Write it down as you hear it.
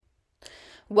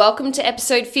Welcome to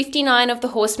episode 59 of the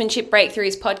Horsemanship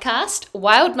Breakthroughs podcast,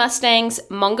 Wild Mustangs,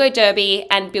 Mongol Derby,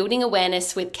 and Building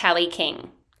Awareness with Callie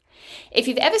King. If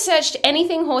you've ever searched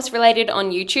anything horse-related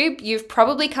on YouTube, you've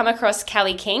probably come across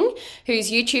Callie King, whose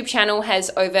YouTube channel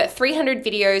has over 300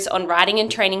 videos on riding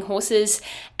and training horses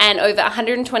and over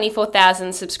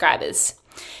 124,000 subscribers.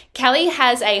 Callie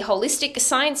has a holistic,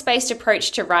 science-based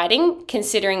approach to riding,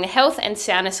 considering the health and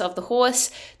soundness of the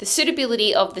horse, the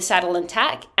suitability of the saddle and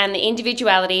tack, and the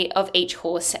individuality of each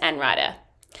horse and rider.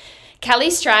 Callie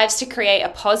strives to create a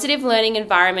positive learning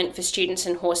environment for students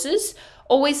and horses,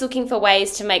 always looking for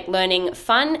ways to make learning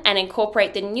fun and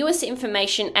incorporate the newest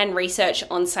information and research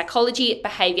on psychology,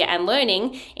 behavior, and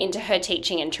learning into her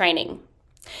teaching and training.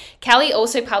 Callie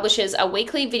also publishes a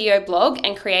weekly video blog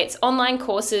and creates online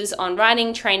courses on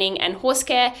riding, training, and horse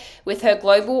care with her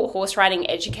global horse riding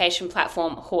education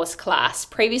platform, Horse Class,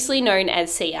 previously known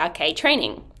as CRK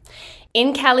Training.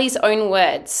 In Callie's own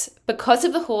words, "Because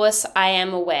of the horse, I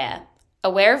am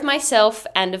aware of myself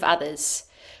and of others.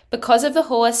 Because of the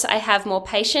horse, I have more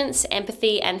patience,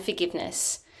 empathy, and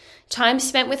forgiveness. Time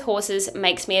spent with horses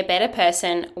makes me a better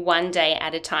person, one day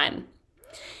at a time."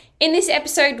 In this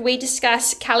episode, we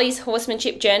discuss Callie's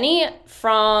horsemanship journey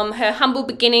from her humble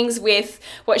beginnings with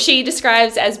what she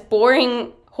describes as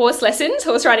boring horse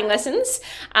riding lessons,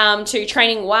 to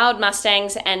training wild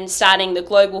Mustangs and starting the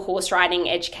global horse riding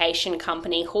education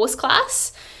company Horse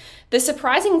Class. The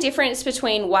surprising difference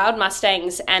between wild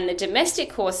Mustangs and the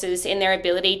domestic horses in their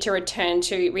ability to return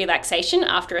to relaxation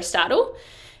after a startle.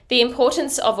 The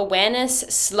importance of awareness,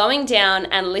 slowing down,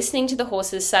 and listening to the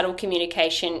horse's subtle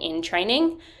communication in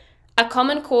training. A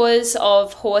common cause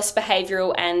of horse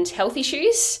behavioural and health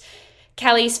issues.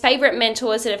 Callie's favourite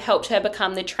mentors that have helped her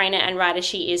become the trainer and rider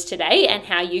she is today, and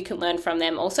how you can learn from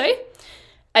them also.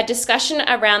 A discussion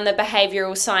around the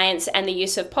behavioural science and the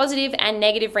use of positive and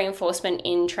negative reinforcement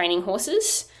in training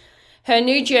horses. Her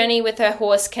new journey with her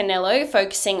horse Canelo,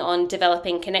 focusing on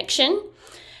developing connection.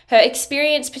 Her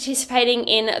experience participating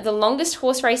in the longest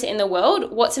horse race in the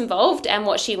world, what's involved and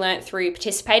what she learnt through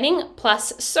participating,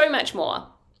 plus so much more.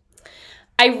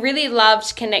 I really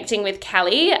loved connecting with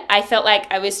Callie. I felt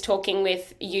like I was talking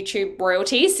with YouTube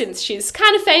royalty since she's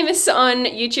kind of famous on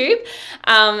YouTube.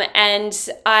 And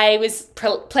I was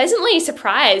pleasantly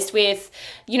surprised with,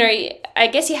 I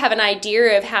guess you have an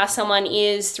idea of how someone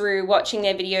is through watching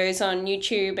their videos on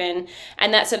YouTube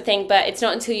and that sort of thing. But it's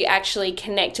not until you actually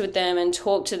connect with them and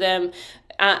talk to them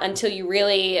until you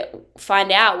really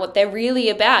find out what they're really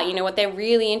about, what they're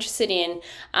really interested in.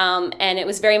 And it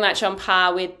was very much on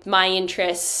par with my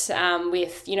interests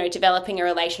with, developing a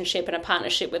relationship and a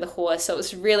partnership with a horse. So it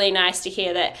was really nice to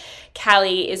hear that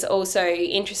Callie is also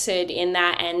interested in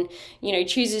that and,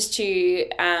 chooses to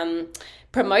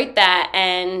promote that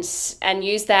and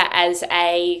use that as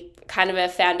a kind of a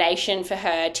foundation for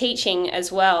her teaching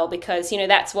as well, because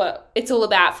that's what it's all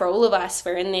about for all of us.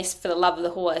 We're in this for the love of the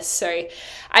horse. So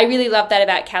I really love that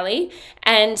about Callie,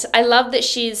 and I love that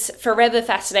she's forever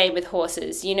fascinated with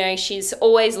horses. She's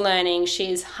always learning,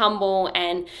 she's humble,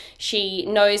 and she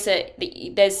knows that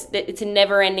it's a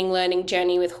never-ending learning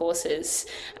journey with horses,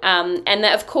 and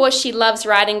that of course she loves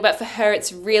riding, but for her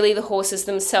it's really the horses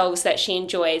themselves that she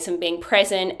enjoys, and being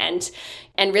present and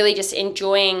really just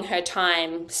enjoying her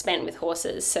time spent with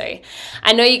horses. So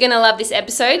I know you're going to love this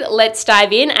episode. Let's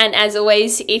dive in. And as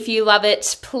always, if you love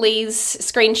it, please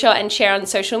screenshot and share on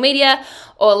social media,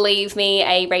 or leave me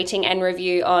a rating and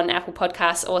review on Apple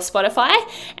Podcasts or Spotify.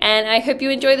 And I hope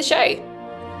you enjoy the show.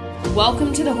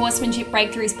 Welcome to the Horsemanship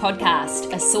Breakthroughs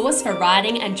podcast, a source for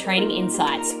riding and training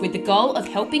insights with the goal of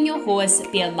helping your horse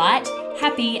be a light,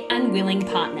 happy, and willing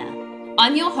partner.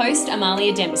 I'm your host,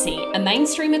 Amalia Dempsey, a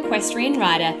mainstream equestrian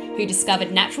rider who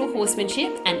discovered natural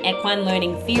horsemanship and equine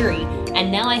learning theory,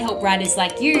 and now I help riders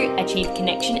like you achieve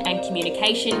connection and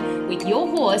communication with your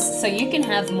horse so you can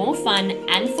have more fun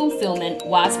and fulfillment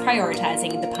whilst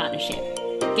prioritizing the partnership.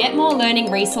 Get more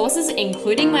learning resources,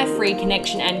 including my free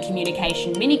connection and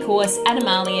communication mini course at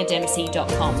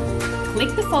amaliadempsey.com.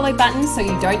 Click the follow button so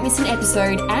you don't miss an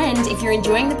episode, and if you're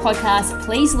enjoying the podcast,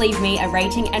 please leave me a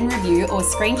rating and review, or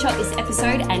screenshot this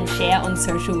episode and share on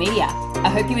social media. I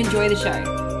hope you enjoy the show.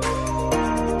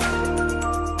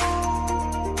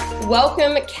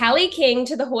 Welcome, Callie King,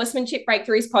 to the Horsemanship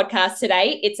Breakthroughs podcast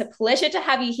today. It's a pleasure to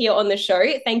have you here on the show.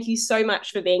 Thank you so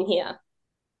much for being here.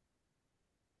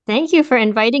 Thank you for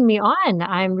inviting me on.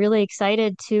 I'm really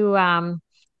excited to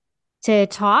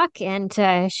talk and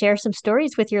to share some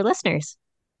stories with your listeners.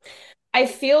 I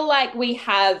feel like we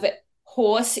have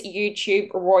horse YouTube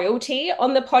royalty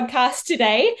on the podcast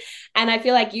today, and I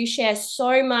feel like you share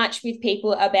so much with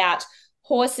people about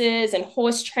horses and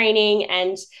horse training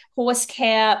and horse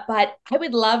care, but I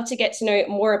would love to get to know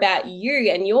more about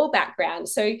you and your background.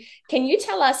 So, can you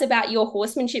tell us about your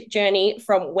horsemanship journey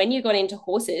from when you got into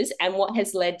horses and what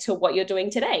has led to what you're doing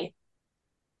today?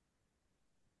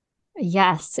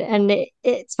 Yes, and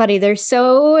it's funny. There's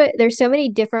so many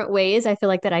different ways I feel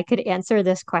like that I could answer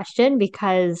this question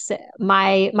because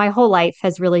my whole life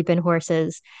has really been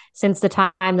horses since the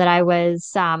time that I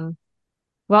was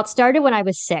well, it started when I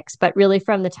was 6, but really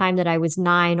from the time that I was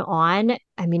 9 on,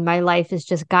 I mean, my life is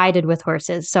just guided with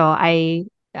horses. So I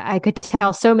could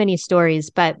tell so many stories,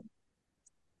 but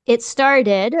it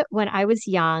started when I was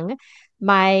young.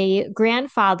 My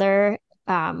grandfather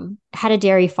had a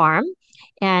dairy farm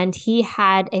and he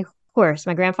had a horse.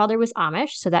 My grandfather was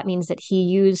Amish, so that means that he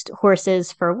used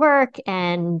horses for work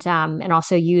and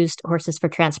also used horses for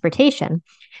transportation.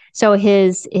 So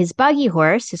his buggy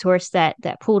horse, his horse that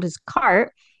pulled his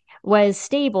cart, was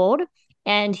stabled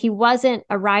and he wasn't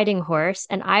a riding horse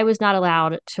and I was not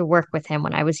allowed to work with him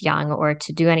when I was young or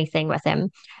to do anything with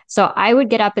him. So I would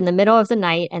get up in the middle of the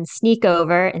night and sneak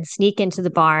over and sneak into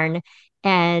the barn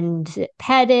and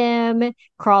pet him,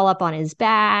 crawl up on his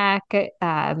back,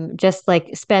 just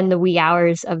like spend the wee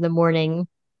hours of the morning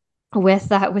with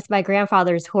my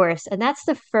grandfather's horse. And that's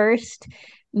the first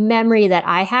memory that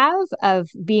I have of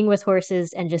being with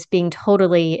horses and just being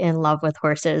totally in love with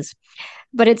horses.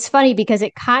 But it's funny because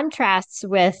it contrasts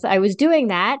with I was doing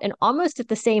that, and almost at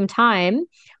the same time,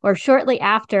 or shortly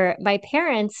after, my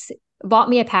parents bought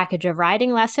me a package of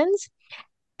riding lessons,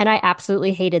 and I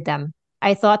absolutely hated them.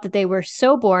 I thought that they were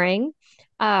so boring.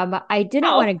 I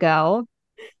didn't want to Oh,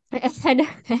 go. And,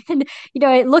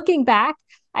 and looking back,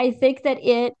 I think that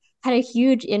it had a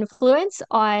huge influence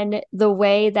on the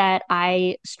way that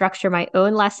I structure my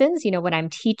own lessons, when I'm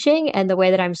teaching and the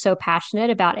way that I'm so passionate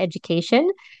about education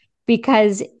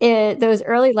because those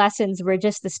early lessons were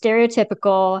just the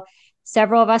stereotypical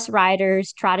several of us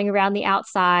riders trotting around the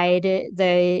outside,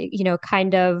 the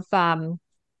kind of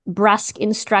brusque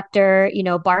instructor,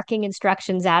 barking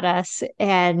instructions at us,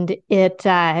 and it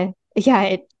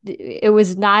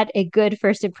was not a good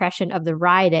first impression of the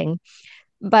riding.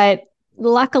 But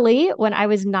luckily, when I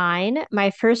was 9,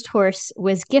 my first horse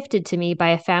was gifted to me by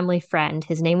a family friend.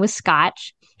 His name was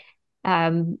Scotch,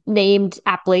 named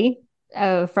aptly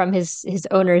from his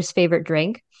owner's favorite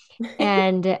drink.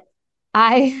 And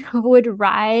I would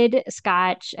ride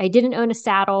Scotch. I didn't own a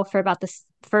saddle for about the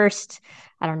first,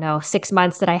 I don't know, 6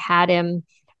 months that I had him.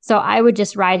 So I would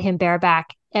just ride him bareback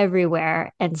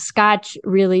everywhere. And Scotch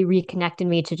really reconnected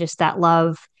me to just that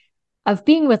love of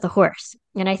being with the horse.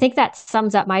 And I think that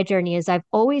sums up my journey is I've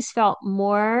always felt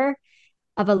more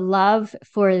of a love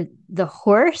for the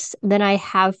horse than I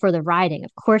have for the riding.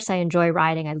 Of course, I enjoy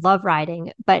riding. I love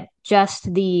riding, but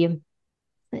just the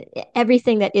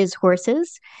everything that is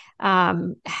horses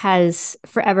has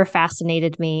forever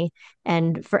fascinated me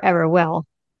and forever will.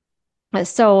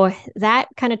 So that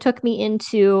kind of took me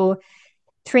into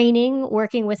training,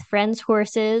 working with friends'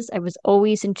 horses. I was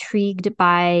always intrigued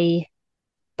by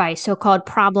so-called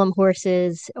problem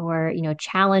horses or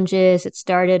challenges. It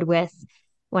started with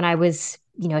when I was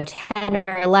 10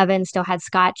 or 11, still had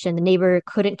Scotch, and the neighbor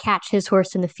couldn't catch his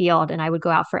horse in the field, and I would go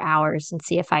out for hours and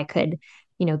see if I could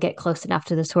get close enough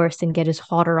to this horse and get his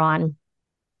halter on.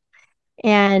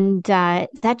 And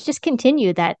that just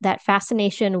continued that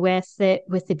fascination with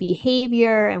the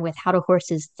behavior and with how do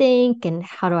horses think and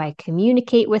how do I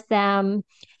communicate with them.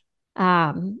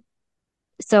 um,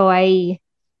 so I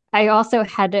also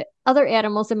had other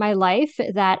animals in my life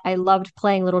that I loved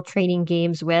playing little training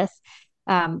games with.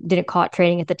 Didn't call it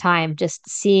training at the time, just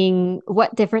seeing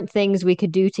what different things we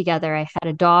could do together. I had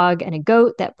a dog and a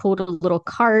goat that pulled a little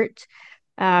cart.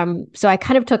 So I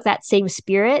kind of took that same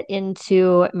spirit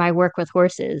into my work with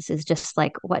horses, is just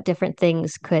like what different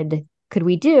things could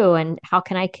we do and how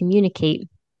can I communicate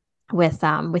with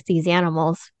these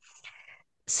animals.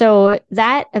 So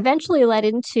that eventually led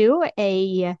into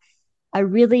a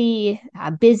really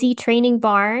busy training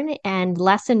barn and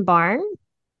lesson barn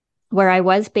where I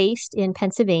was based in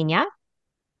Pennsylvania.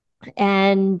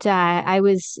 And I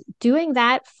was doing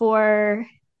that for,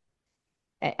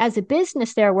 as a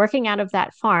business there, working out of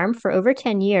that farm for over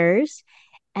 10 years.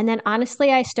 And then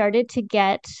honestly, I started to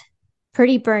get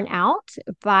pretty burnt out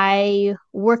by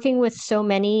working with so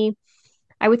many,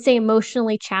 I would say,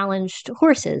 emotionally challenged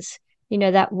horses,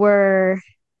 that were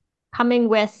coming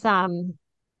with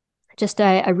just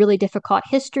a really difficult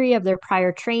history of their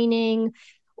prior training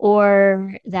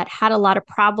or that had a lot of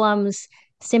problems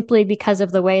simply because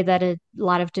of the way that a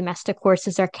lot of domestic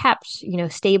horses are kept,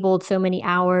 stabled so many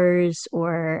hours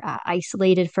or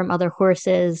isolated from other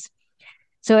horses.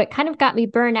 So it kind of got me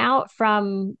burnt out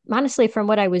from, honestly, from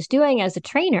what I was doing as a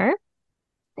trainer.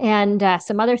 And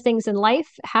some other things in life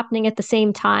happening at the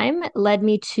same time led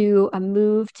me to a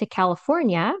move to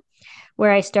California,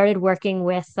 where I started working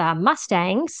with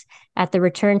Mustangs at the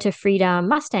Return to Freedom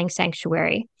Mustang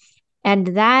Sanctuary. And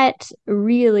that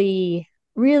really,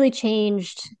 really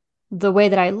changed the way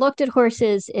that I looked at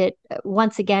horses. It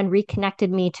once again reconnected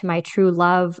me to my true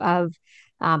love of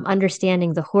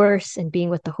understanding the horse and being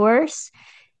with the horse.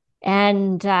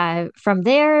 And from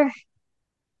there,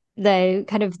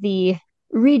 the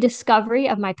rediscovery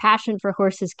of my passion for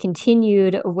horses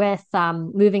continued with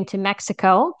moving to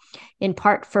Mexico, in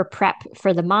part for prep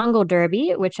for the Mongol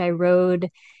Derby, which I rode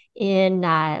in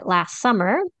last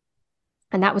summer.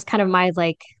 And that was kind of my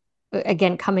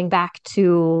again, coming back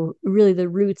to really the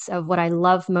roots of what I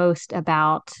love most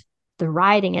about the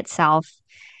riding itself.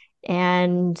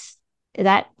 And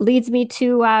that leads me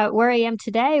to where I am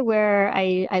today, where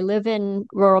I live in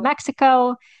rural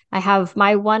Mexico. I have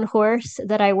my one horse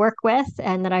that I work with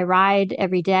and that I ride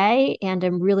every day. And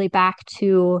I'm really back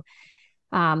to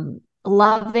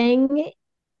loving,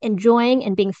 enjoying,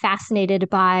 and being fascinated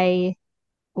by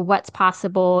what's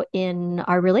possible in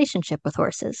our relationship with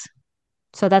horses.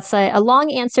 So that's a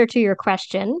long answer to your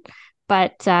question,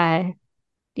 but yeah,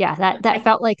 that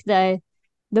felt like the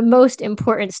most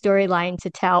important storyline to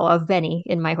tell of Benny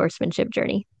in my horsemanship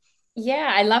journey.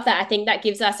 Yeah, I love that. I think that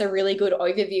gives us a really good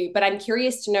overview. But I'm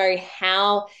curious to know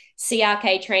how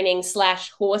CRK training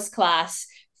slash horse class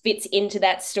fits into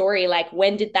that story. Like,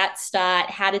 when did that start?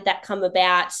 How did that come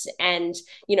about? And,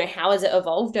 how has it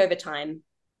evolved over time?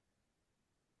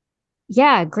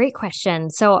 Yeah, great question.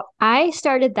 So I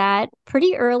started that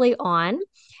pretty early on.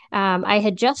 I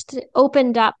had just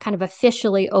opened up, kind of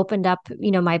officially opened up,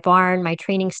 my barn, my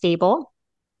training stable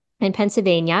in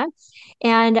Pennsylvania.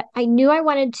 And I knew I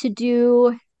wanted to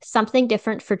do something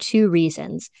different for two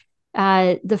reasons.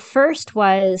 The first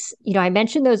was, I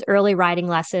mentioned those early riding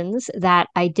lessons that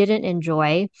I didn't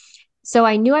enjoy. So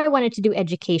I knew I wanted to do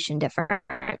education different.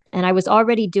 And I was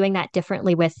already doing that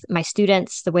differently with my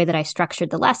students, the way that I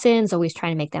structured the lessons, always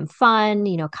trying to make them fun,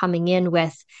 coming in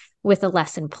with a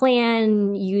lesson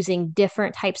plan, using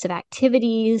different types of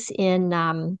activities in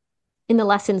the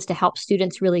lessons to help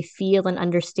students really feel and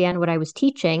understand what I was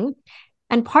teaching.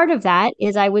 And part of that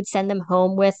is I would send them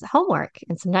home with homework.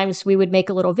 And sometimes we would make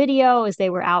a little video as they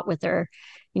were out with their,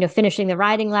 finishing the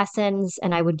riding lessons,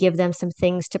 and I would give them some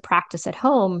things to practice at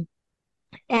home.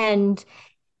 And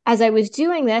as I was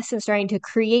doing this and starting to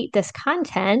create this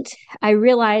content, I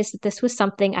realized that this was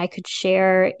something I could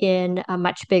share in a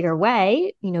much bigger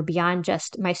way, beyond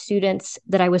just my students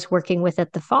that I was working with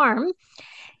at the farm.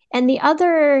 And the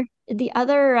other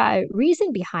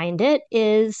reason behind it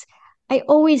is I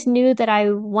always knew that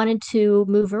I wanted to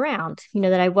move around,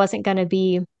 that I wasn't going to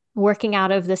be working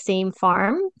out of the same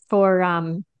farm for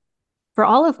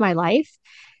all of my life,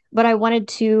 but I wanted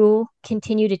to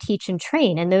continue to teach and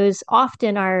train. And those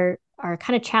often are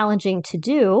kind of challenging to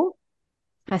do,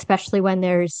 especially when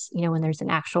there's an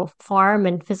actual farm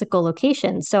and physical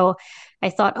location. So I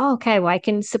thought, oh, okay, well, I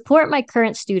can support my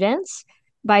current students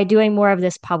by doing more of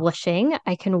this publishing.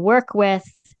 I can work with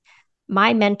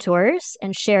my mentors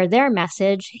and share their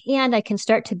message, and I can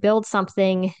start to build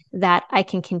something that I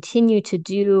can continue to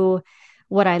do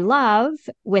what I love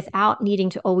without needing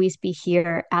to always be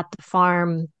here at the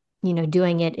farm,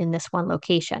 doing it in this one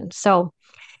location. So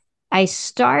I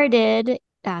started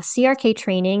CRK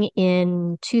training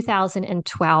in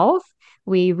 2012.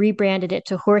 We rebranded it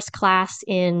to Horse Class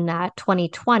in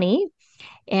 2020,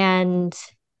 and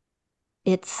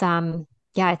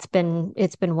yeah, it's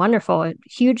been wonderful. A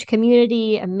huge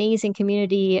community, amazing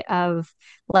community of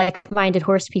like-minded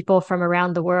horse people from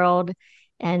around the world,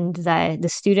 and the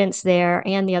students there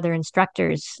and the other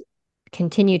instructors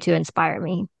continue to inspire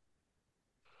me.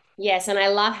 Yes, and I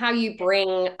love how you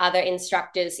bring other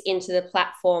instructors into the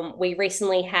platform. We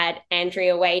recently had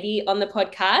Andrea Wadey on the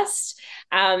podcast,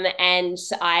 and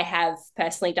I have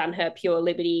personally done her Pure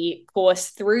Liberty course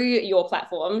through your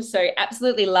platform. So,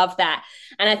 absolutely love that.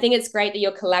 And I think it's great that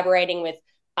you're collaborating with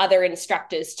other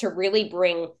instructors to really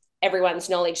bring everyone's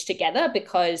knowledge together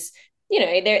because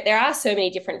there are so many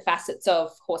different facets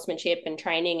of horsemanship and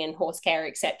training and horse care,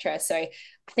 etc. So I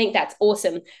think that's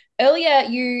awesome. Earlier,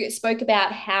 you spoke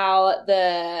about how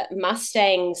the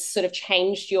Mustangs sort of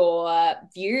changed your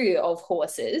view of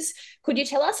horses. Could you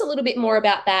tell us a little bit more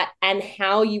about that and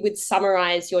how you would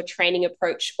summarize your training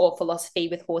approach or philosophy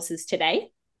with horses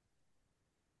today?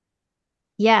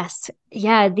 Yes.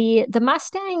 Yeah, the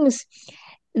Mustangs,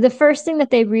 the first thing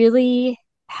that they really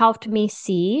helped me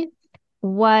see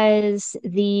was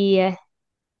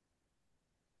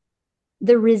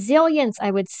the resilience,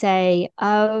 I would say,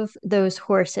 of those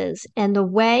horses and the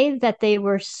way that they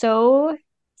were so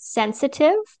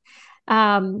sensitive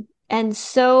and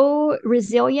so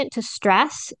resilient to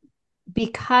stress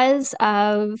because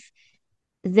of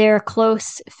their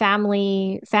close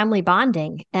family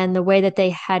bonding and the way that they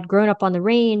had grown up on the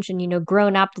range and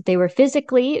grown up that they were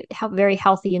physically very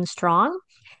healthy and strong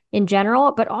in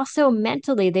general, but also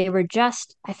mentally, they were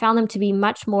just, I found them to be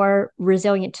much more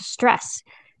resilient to stress.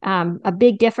 A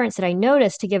big difference that I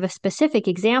noticed, to give a specific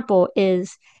example,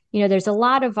 is, there's a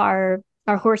lot of our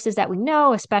horses that we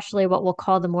know, especially what we'll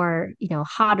call the more,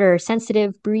 hotter,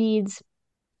 sensitive breeds,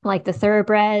 like the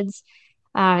thoroughbreds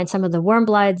and some of the warm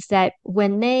bloods, that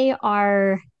when they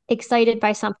are excited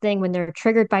by something, when they're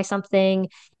triggered by something,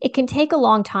 it can take a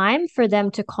long time for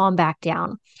them to calm back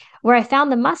down. Where I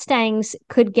found the Mustangs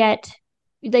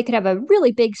they could have a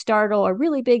really big startle, a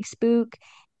really big spook,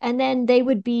 and then they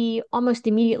would be almost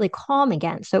immediately calm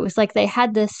again. So it was like they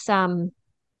had this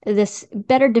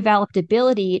better developed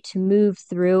ability to move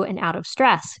through and out of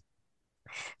stress.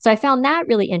 So I found that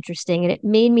really interesting, and it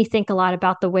made me think a lot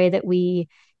about the way that we,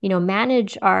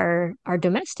 manage our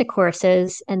domestic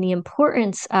horses and the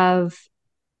importance of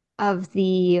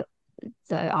the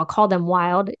I'll call them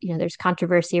wild. There's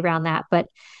controversy around that, but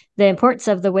the importance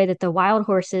of the way that the wild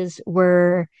horses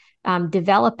were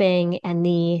developing and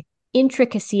the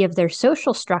intricacy of their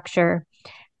social structure.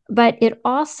 But it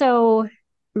also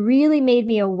really made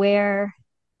me aware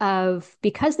of,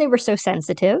 because they were so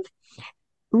sensitive,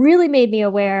 really made me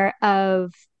aware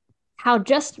of how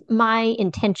just my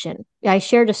intention. I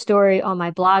shared a story on my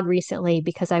blog recently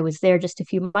because I was there just a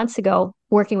few months ago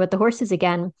working with the horses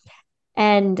again.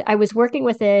 And I was working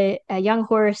with a young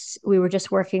horse. We were just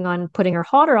working on putting her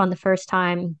halter on the first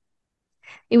time.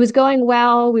 It was going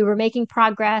well. We were making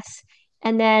progress.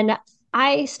 And then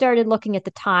I started looking at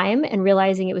the time and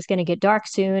realizing it was going to get dark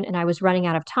soon. And I was running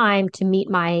out of time to meet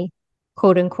my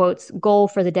quote unquote goal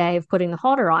for the day of putting the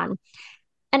halter on.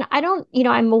 And I don't,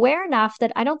 I'm aware enough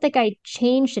that I don't think I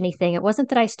changed anything. It wasn't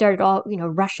that I started all,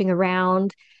 rushing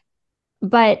around,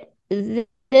 but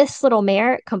this little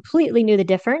mare completely knew the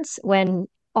difference when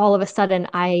all of a sudden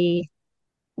I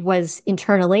was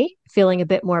internally feeling a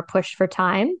bit more pushed for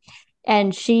time.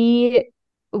 And she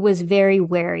was very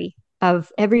wary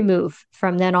of every move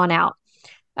from then on out.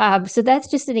 So that's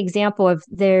just an example of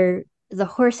the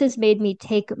horses made me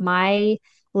take my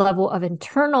level of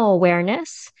internal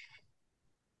awareness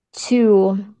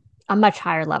to a much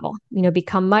higher level,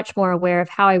 become much more aware of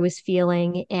how I was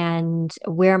feeling and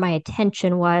where my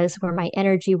attention was, where my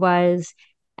energy was,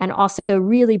 and also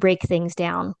really break things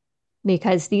down.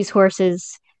 Because these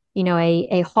horses,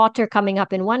 a halter coming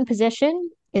up in one position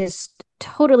is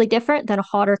totally different than a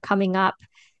halter coming up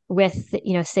with,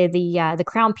 say the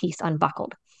crown piece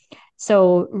unbuckled.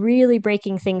 So really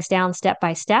breaking things down step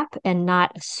by step and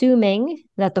not assuming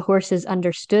that the horses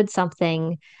understood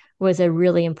something was a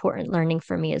really important learning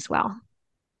for me as well.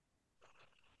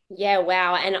 Yeah,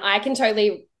 wow. And I can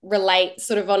totally relate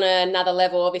sort of on another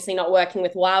level, obviously not working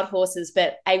with wild horses,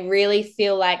 but I really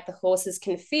feel like the horses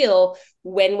can feel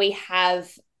when we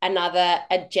have another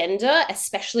agenda,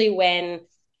 especially when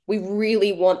we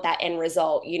really want that end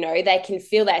result. They can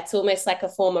feel that. It's almost like a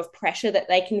form of pressure that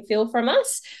they can feel from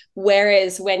us.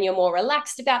 Whereas when you're more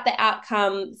relaxed about the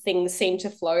outcome, things seem to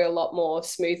flow a lot more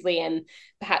smoothly, and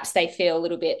perhaps they feel a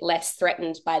little bit less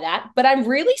threatened by that. But I'm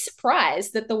really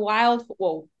surprised that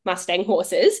the Mustang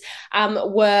horses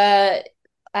were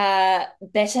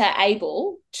better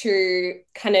able to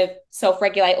kind of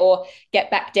self-regulate or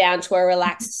get back down to a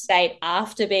relaxed state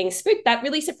after being spooked. That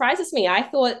really surprises me. I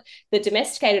thought the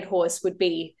domesticated horse would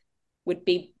be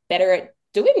better at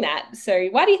doing that. So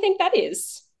why do you think that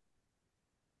is?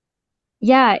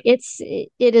 Yeah, it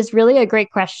is really a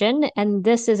great question, and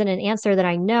this isn't an answer that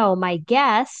I know. My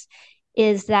guess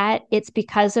is that it's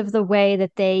because of um, the way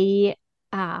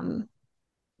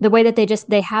that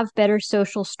they have better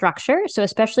social structure. So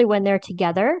especially when they're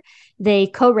together, they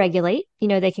co-regulate.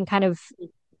 They can kind of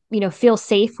feel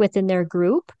safe within their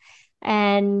group.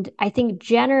 And I think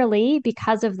generally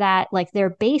because of that, like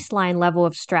their baseline level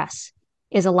of stress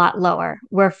is a lot lower.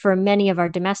 Where for many of our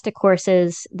domestic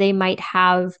horses, they might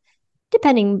have,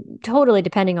 totally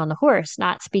depending on the horse,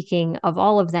 not speaking of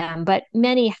all of them, but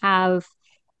many have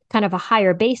kind of a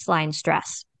higher baseline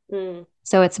stress. Mm.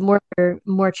 So it's more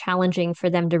challenging for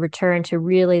them to return to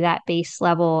really that base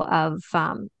level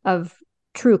of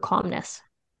true calmness.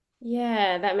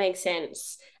 Yeah, that makes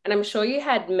sense. And I'm sure you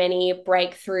had many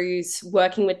breakthroughs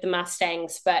working with the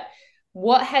Mustangs, but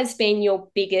what has been your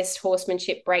biggest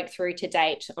horsemanship breakthrough to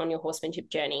date on your horsemanship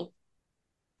journey?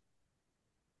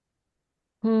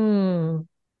 Hmm.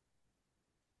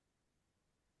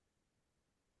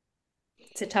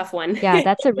 It's a tough one. Yeah,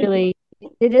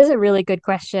 it is a really good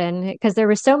question because there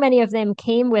were so many of them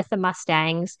came with the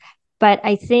Mustangs, but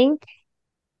I think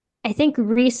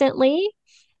recently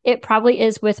it probably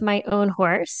is with my own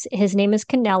horse. His name is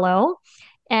Canelo,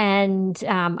 and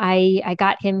I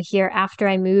got him here after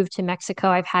I moved to Mexico.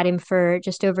 I've had him for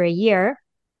just over a year,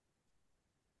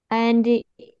 and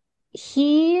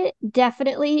he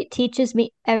definitely teaches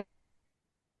me.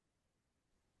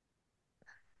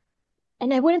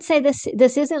 And I wouldn't say this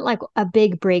isn't like a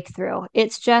big breakthrough.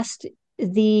 It's just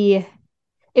the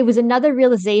it was another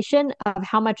realization of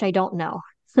how much I don't know.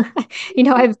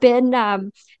 I've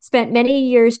been spent many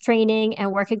years training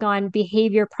and working on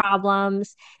behavior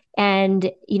problems, and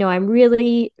I'm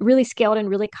really, really skilled and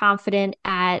really confident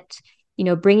at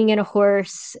bringing in a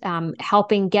horse,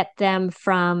 helping get them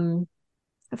from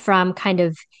kind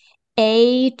of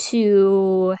A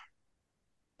to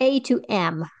A to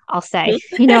M, I'll say.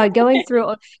 Going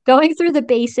through the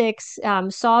basics,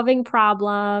 solving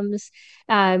problems,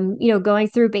 going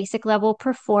through basic level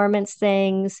performance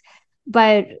things.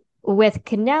 But with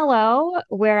Canelo,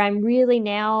 where I'm really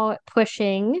now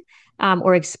pushing,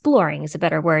 or exploring is a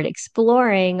better word,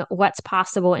 exploring what's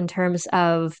possible in terms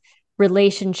of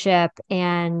relationship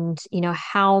and,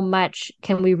 how much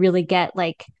can we really get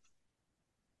like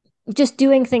just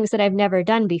doing things that I've never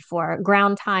done before,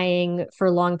 ground tying for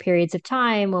long periods of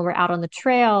time when we're out on the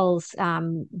trails,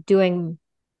 doing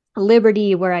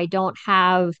liberty where I don't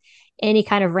have any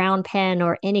kind of round pen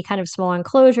or any kind of small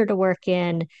enclosure to work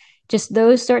in, just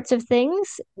those sorts of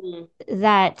things Mm.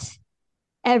 that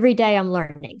every day I'm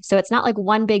learning. So it's not like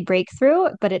one big breakthrough,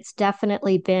 but it's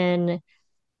definitely been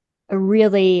a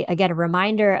really, again, a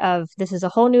reminder of this is a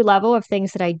whole new level of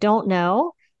things that I don't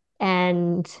know.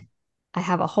 And I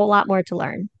have a whole lot more to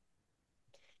learn.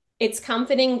 It's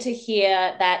comforting to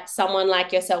hear that someone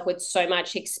like yourself with so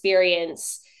much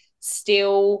experience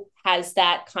still has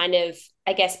that kind of,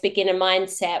 I guess, beginner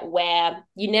mindset where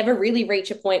you never really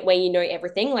reach a point where you know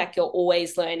everything, like you're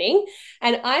always learning.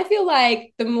 And I feel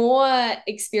like the more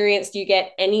experienced you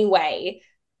get anyway,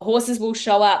 horses will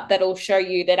show up that'll show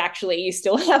you that actually you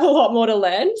still have a lot more to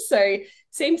learn. So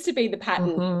seems to be the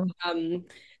pattern. Mm-hmm.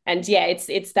 And yeah,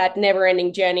 it's that never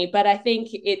ending journey. But I think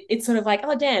it's sort of like,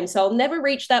 oh damn, so I'll never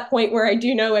reach that point where I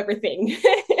do know everything.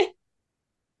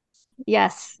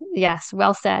 Yes, yes,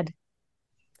 well said.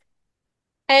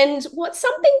 And what's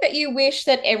something that you wish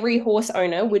that every horse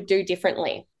owner would do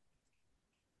differently?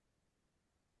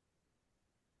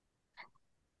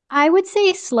 I would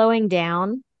say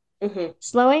Mm-hmm.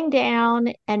 slowing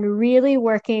down and really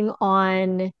working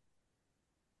on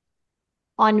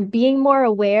being more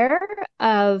aware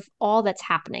of all that's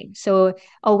happening. So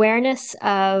awareness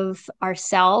of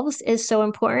ourselves is so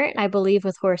important, I believe,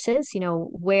 with horses.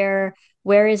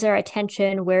 Where is our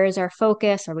attention? Where is our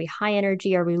focus? Are we high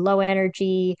energy? Are we low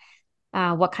energy?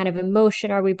 What kind of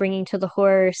emotion are we bringing to the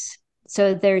horse?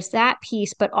 So there's that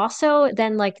piece, but also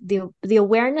then like the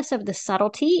awareness of the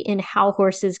subtlety in how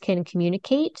horses can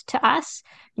communicate to us.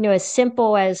 As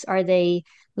simple as are they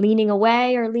leaning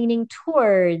away or leaning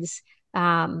towards?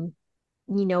 Um,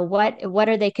 what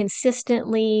are they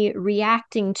consistently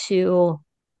reacting to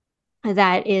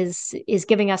that is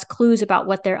giving us clues about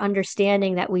what they're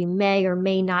understanding that we may or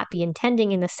may not be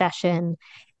intending in the session,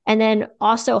 and then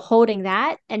also holding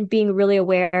that and being really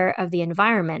aware of the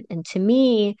environment. And to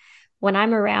me, when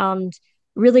I'm around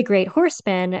really great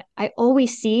horsemen, I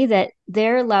always see that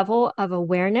their level of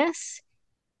awareness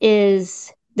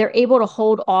is they're able to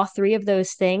hold all three of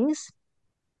those things,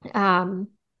 um,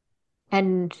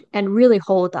 and really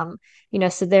hold them.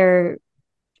 So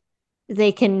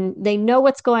they know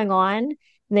what's going on,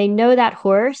 they know that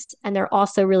horse, and they're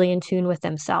also really in tune with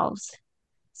themselves.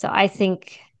 So I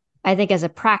think as a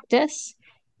practice,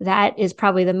 that is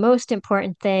probably the most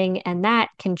important thing, and that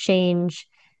can change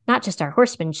not just our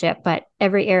horsemanship but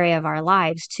every area of our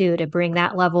lives too, to bring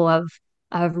that level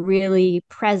of really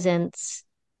presence,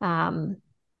 um,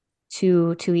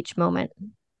 to each moment.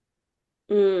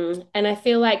 And I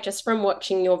feel like just from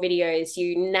watching your videos,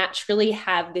 you naturally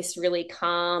have this really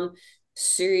calm,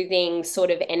 soothing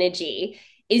sort of energy.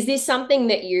 Is this something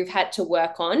that you've had to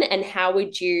work on? And how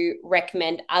would you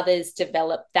recommend others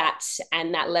develop that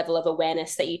and that level of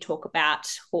awareness that you talk about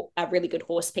a really good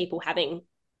horse people having?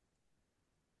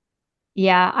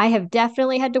 Yeah, I have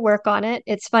definitely had to work on it.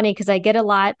 It's funny because I get a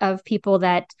lot of people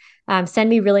that send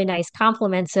me really nice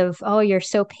compliments of, oh, you're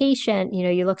so patient.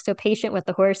 You look so patient with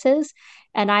the horses.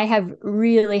 And I have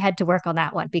really had to work on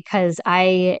that one because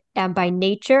I am by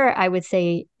nature, I would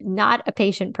say, not a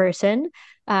patient person.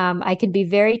 I can be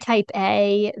very type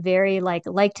A, very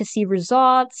like to see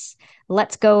results.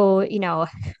 Let's go,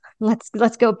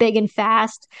 let's go big and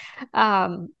fast.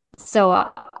 So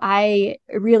I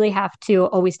really have to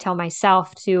always tell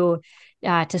myself to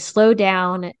slow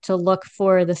down, to look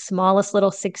for the smallest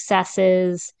little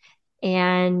successes,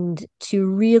 and to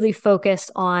really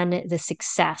focus on the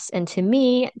success. And to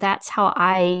me, that's how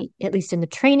I, at least in the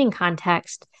training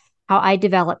context, how I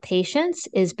develop patience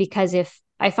is because if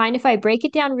I break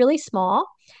it down really small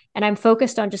and I'm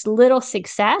focused on just little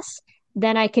success,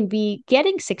 then I can be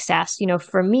getting success,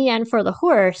 for me and for the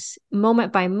horse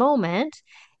moment by moment.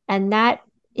 And that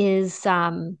is,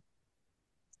 then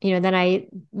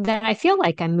I feel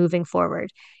like I'm moving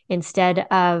forward instead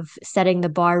of setting the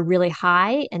bar really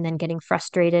high and then getting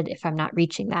frustrated if I'm not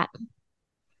reaching that.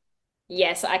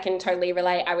 Yes, I can totally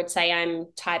relate. I would say I'm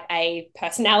type A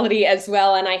personality as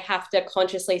well. And I have to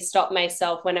consciously stop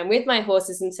myself when I'm with my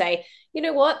horses and say, you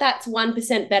know what, that's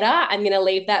 1% better. I'm going to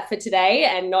leave that for today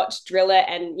and not drill it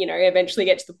and, eventually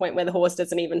get to the point where the horse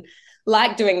doesn't even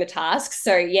like doing the task.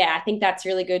 So, yeah, I think that's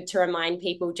really good to remind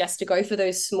people just to go for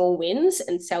those small wins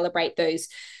and celebrate those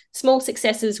small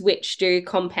successes, which do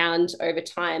compound over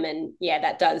time. And yeah,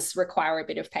 that does require a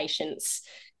bit of patience.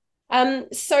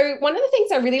 So one of the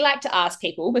things I really like to ask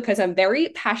people, because I'm very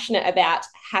passionate about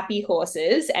happy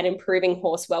horses and improving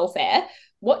horse welfare,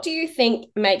 what do you think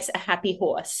makes a happy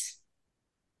horse?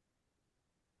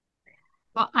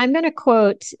 Well, I'm going to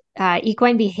quote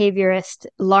equine behaviorist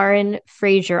Lauren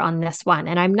Frazier on this one.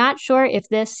 And I'm not sure if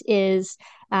this is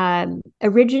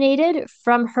originated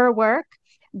from her work,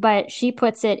 but she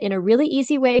puts it in a really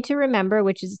easy way to remember,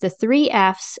 which is the three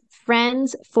F's: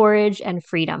 friends, forage, and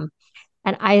freedom.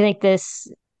 And I think this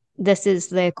is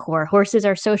the core. Horses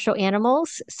are social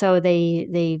animals, so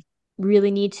they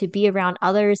really need to be around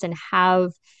others and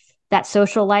have that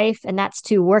social life. And that's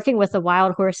to working with the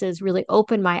wild horses really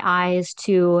opened my eyes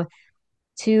to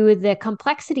the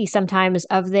complexity sometimes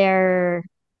of their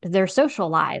social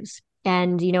lives.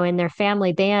 And in their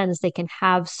family bands, they can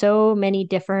have so many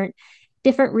different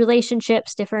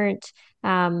relationships, different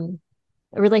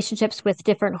relationships with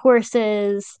different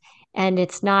horses. And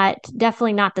it's not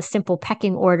definitely not the simple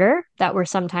pecking order that we're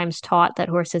sometimes taught that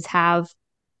horses have.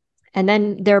 And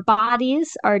then their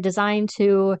bodies are designed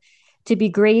to be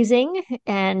grazing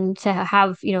and to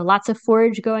have, lots of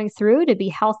forage going through to be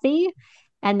healthy.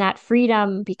 And that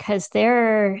freedom, because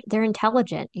they're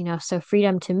intelligent, so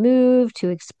freedom to move, to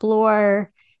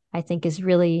explore, I think is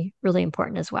really really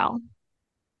important as well.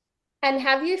 And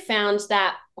have you found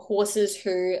that horses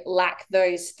who lack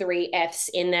those three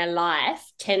F's in their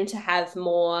life tend to have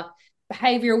more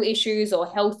behavioral issues or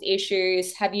health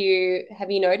issues? Have you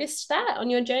noticed that on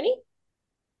your journey?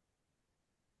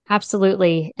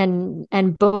 Absolutely. And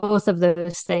both of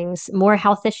those things, more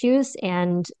health issues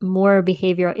and more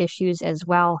behavioral issues as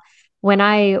well. When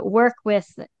I work with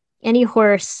any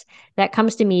horse that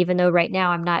comes to me, even though right now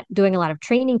I'm not doing a lot of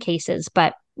training cases,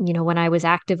 but when I was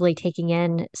actively taking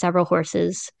in several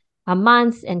horses a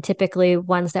month, and typically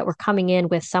ones that were coming in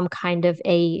with some kind of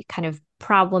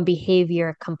problem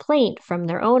behavior complaint from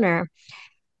their owner,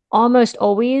 almost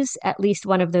always at least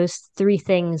one of those three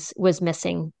things was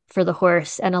missing for the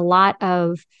horse. And a lot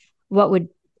of what would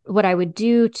what I would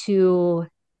do to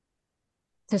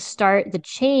start the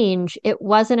change, it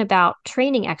wasn't about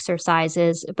training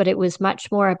exercises, but it was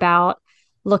much more about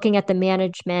looking at the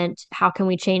management. How can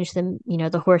we change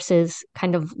the horse's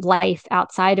kind of life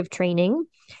outside of training,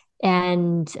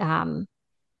 and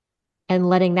and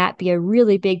letting that be a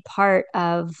really big part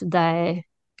of the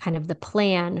kind of the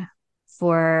plan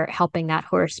for helping that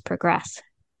horse progress.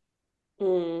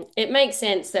 It makes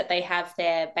sense that they have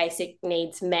their basic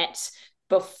needs met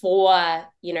before,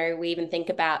 we even think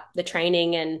about the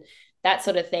training and that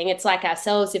sort of thing. It's like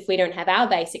ourselves, if we don't have our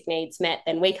basic needs met,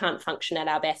 then we can't function at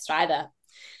our best either.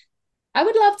 I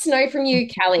would love to know from you,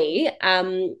 Callie,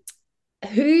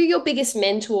 who your biggest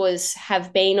mentors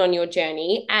have been on your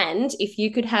journey, and if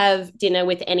you could have dinner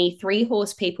with any three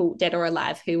horse people, dead or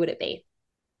alive, who would it be?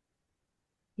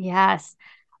 Yes.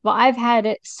 Well, I've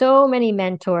had so many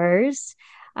mentors.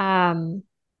 Um,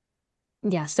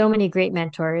 yeah, so many great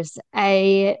mentors.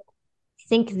 I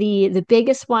think the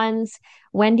biggest ones,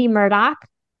 Wendy Murdoch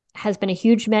has been a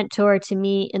huge mentor to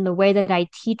me in the way that I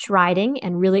teach riding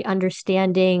and really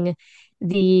understanding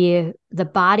the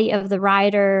body of the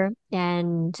rider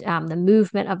and the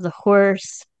movement of the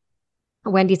horse.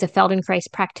 Wendy's a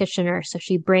Feldenkrais practitioner, so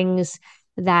she brings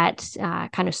that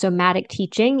kind of somatic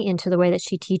teaching into the way that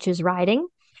she teaches riding.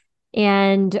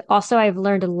 And also, I've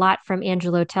learned a lot from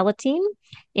Angelo Telatine.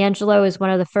 Angelo is one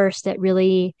of the first that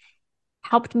really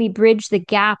helped me bridge the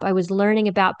gap. I was learning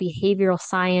about behavioral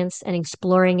science and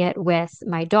exploring it with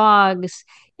my dogs,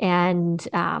 and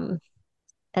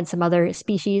and some other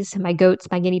species, my goats,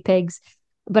 my guinea pigs,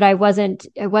 but I wasn't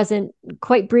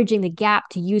quite bridging the gap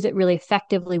to use it really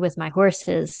effectively with my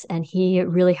horses. And he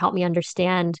really helped me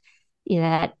understand,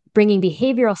 that bringing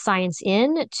behavioral science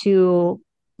in to,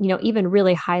 even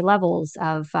really high levels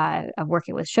of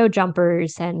working with show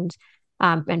jumpers and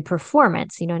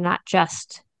performance, not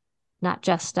just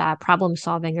problem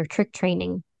solving or trick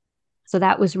training. So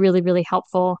that was really, really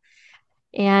helpful.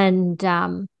 And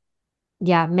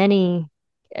yeah, many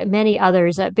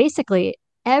others. Basically,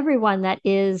 everyone that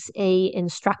is a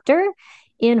instructor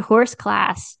in horse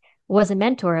class was a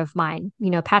mentor of mine.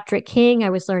 Patrick King, I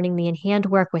was learning the in-hand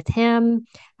work with him.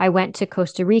 I went to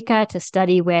Costa Rica to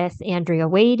study with Andrea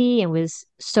Wadey and was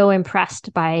so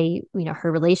impressed by,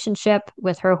 her relationship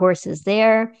with her horses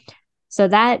there. So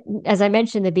that, as I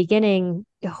mentioned in the beginning,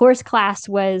 horse class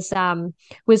was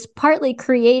partly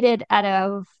created out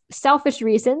of selfish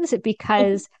reasons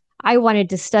because I wanted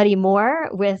to study more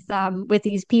with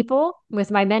these people,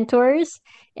 with my mentors,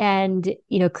 and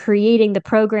creating the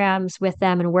programs with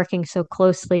them and working so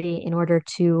closely in order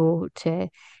to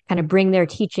kind of bring their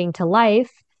teaching to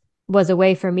life was a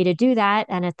way for me to do that,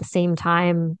 and at the same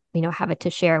time, have it to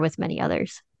share with many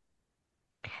others.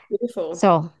 Beautiful.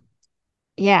 So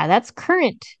yeah, that's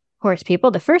current horse people,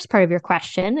 the first part of your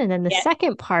question. And then the Yeah.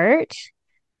 second part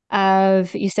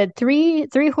of you said three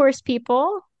horse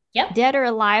people, Yep. dead or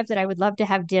alive, that I would love to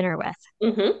have dinner with.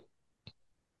 Mm-hmm.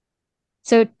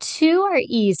 So two are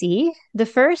easy. The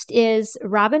first is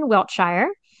Robin Wiltshire.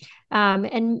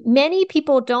 And many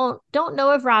people don't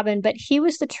know of Robin, but he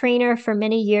was the trainer for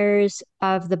many years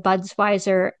of the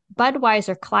Budweiser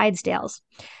Clydesdales.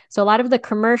 So a lot of the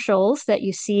commercials that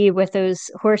you see with those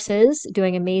horses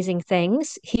doing amazing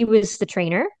things, he was the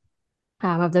trainer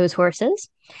of those horses,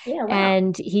 Yeah, wow.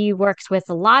 and he works with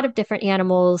a lot of different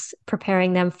animals,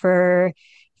 preparing them for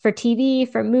TV,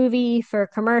 for movie, for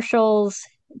commercials.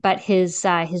 But his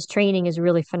training is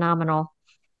really phenomenal.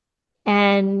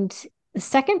 And the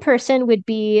second person would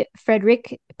be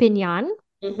Frederick Pignon.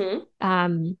 Mm-hmm.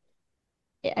 Um,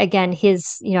 Again,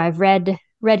 I've read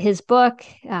his book,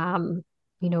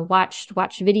 watched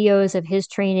videos of his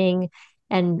training,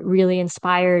 and really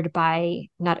inspired by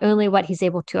not only what he's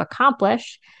able to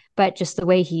accomplish, but just the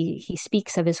way he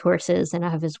speaks of his horses and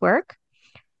of his work.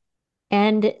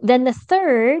 And then the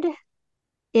third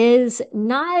is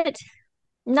not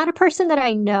a person that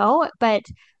I know, but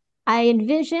I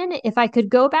envision if I could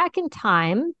go back in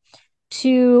time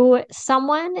to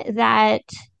someone that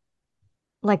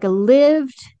like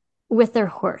lived with their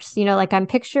horse. Like I'm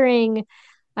picturing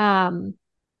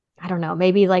I don't know,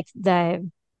 maybe like the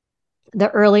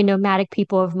early nomadic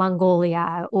people of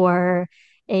Mongolia, or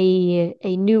a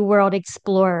new world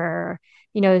explorer,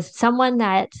 someone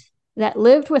that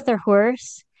lived with their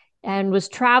horse and was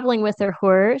traveling with their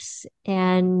horse.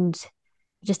 And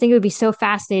I just think it would be so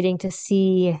fascinating to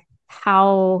see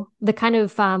how the kind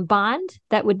of bond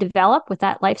that would develop with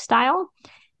that lifestyle,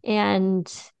 and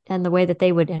and the way that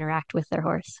they would interact with their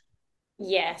horse.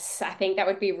 Yes, I think that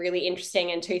would be really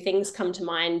interesting. And two things come to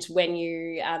mind when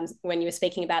you were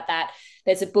speaking about that.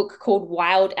 There's a book called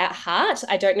Wild at Heart.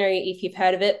 I don't know if you've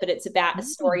heard of it, but it's about a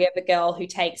story of a girl who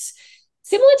takes,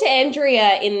 similar to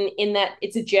Andrea, in that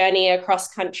it's a journey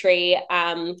across country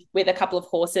with a couple of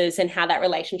horses, and how that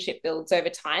relationship builds over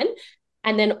time.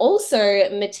 And then also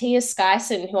Matthias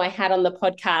Skyson, who I had on the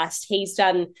podcast, he's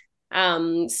done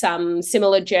some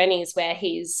similar journeys where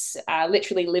he's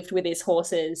literally lived with his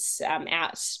horses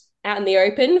out in the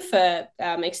open for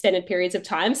extended periods of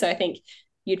time. So I think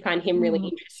you'd find him really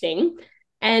Mm. interesting.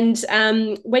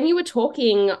 And when you were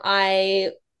talking,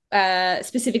 I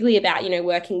specifically about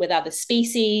working with other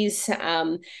species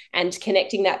and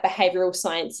connecting that behavioral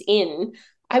science in.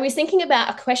 I was thinking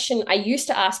about a question I used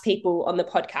to ask people on the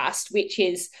podcast, which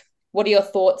is, what are your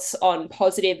thoughts on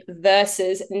positive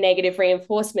versus negative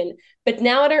reinforcement? But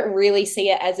now I don't really see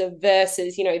it as a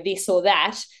versus, this or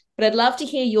that. But I'd love to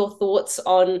hear your thoughts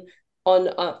on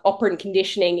operant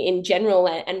conditioning in general,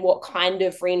 and what kind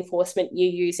of reinforcement you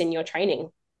use in your training.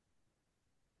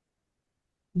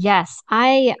 Yes,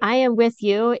 I am with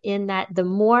you in that the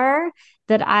more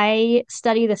that I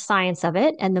study the science of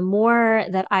it, and the more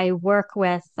that I work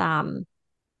with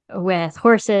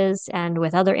horses and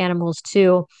with other animals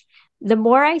too, the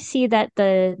more I see that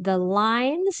the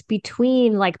lines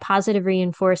between like positive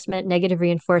reinforcement, negative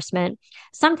reinforcement,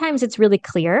 sometimes it's really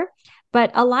clear,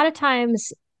 but a lot of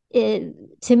times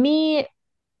to me,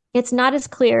 it's not as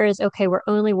clear as, okay, we're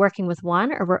only working with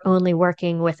one or we're only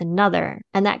working with another.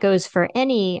 And that goes for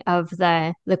any of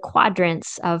the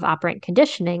quadrants of operant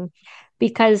conditioning,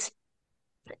 because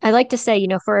I like to say,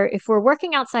 for if we're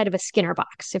working outside of a Skinner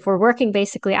box, if we're working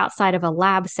basically outside of a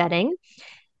lab setting,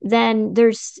 then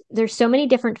there's so many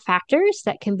different factors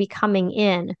that can be coming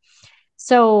in.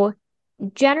 So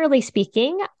generally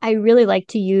speaking, I really like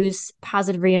to use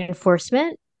positive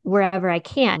reinforcement wherever I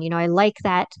can. I like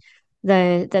that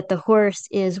the horse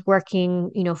is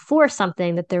working, for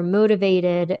something, that they're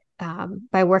motivated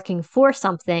by working for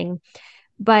something.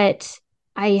 But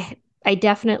I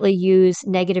definitely use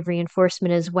negative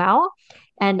reinforcement as well.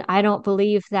 And I don't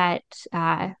believe that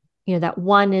that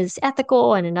one is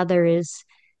ethical and another is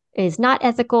not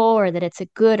ethical, or that it's a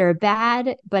good or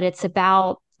bad, but it's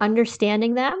about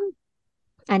understanding them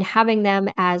and having them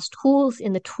as tools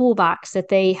in the toolbox, that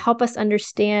they help us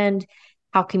understand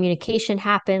how communication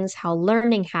happens, how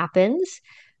learning happens,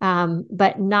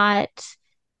 but not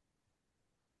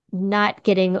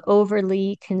getting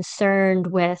overly concerned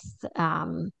with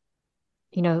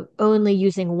only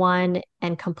using one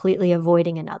and completely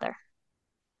avoiding another.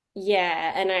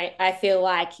 Yeah, and I feel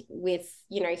like with,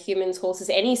 humans, horses,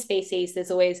 any species,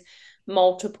 there's always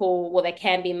multiple, well, there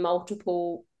can be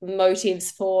multiple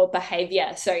motives for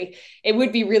behavior. So it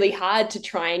would be really hard to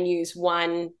try and use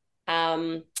one,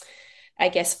 I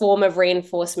guess, form of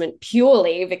reinforcement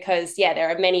purely because, yeah, there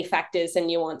are many factors and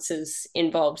nuances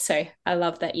involved. So I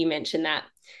love that you mentioned that.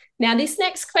 Now, this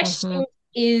next Mm-hmm. question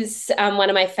is one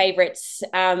of my favorites,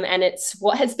 and it's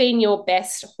what has been your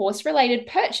best horse related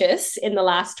purchase in the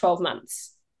last 12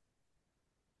 months?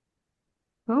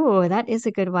 Oh, that is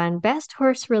a good one. Best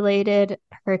horse related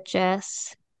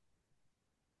purchase.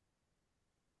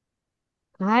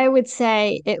 I would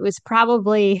say it was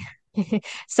probably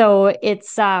so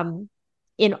it's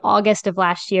in August of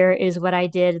last year is what I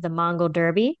did the Mongol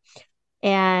Derby.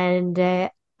 And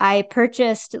I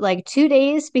purchased like 2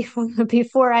 days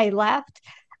before I left.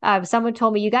 Someone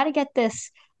told me you got to get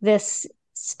this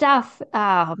stuff.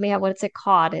 Oh man, what's it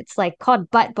called? It's like called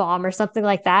butt balm or something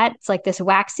like that. It's like this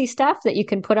waxy stuff that you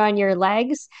can put on your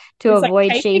legs to It's like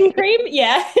avoid chafing chafing. cream.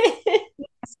 Yeah.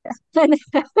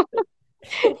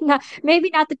 Maybe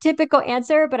not the typical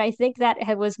answer, but I think that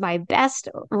was my best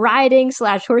riding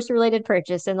slash horse related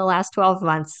purchase in the last 12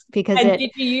 months because And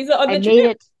did you use it on I the made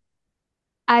trip? it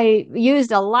I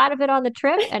used a lot of it on the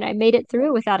trip and I made it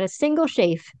through without a single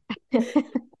chafe.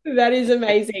 That is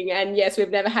amazing. And yes, we've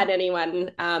never had anyone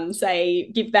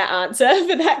give that answer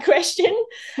for that question.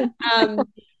 Um,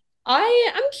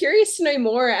 I'm curious to know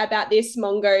more about this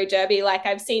Mongo Derby. Like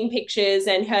I've seen pictures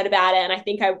and heard about it, and I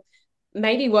think I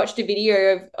maybe watched a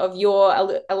video of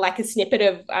your like a snippet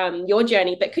of your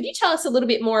journey. But could you tell us a little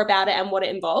bit more about it and what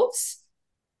it involves?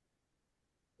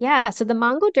 Yeah, so the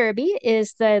Mongol Derby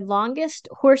is the longest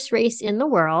horse race in the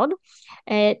world.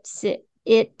 It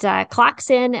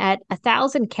clocks in at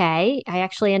 1,000 K. I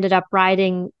actually ended up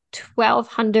riding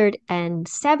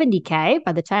 1,270 K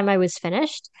by the time I was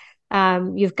finished.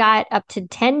 You've got up to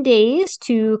 10 days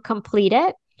to complete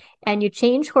it, and you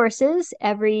change horses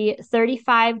every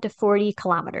 35 to 40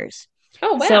 kilometers.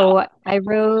 Oh wow. So I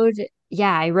rode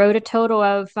a total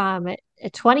of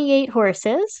 28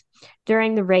 horses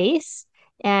during the race,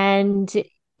 and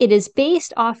it is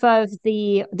based off of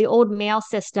the old mail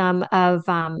system of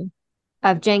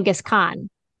Genghis Khan.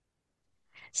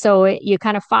 So you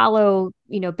kind of follow,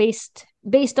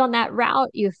 based on that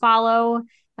route, you follow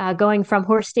going from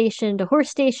horse station to horse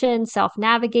station,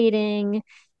 self-navigating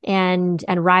and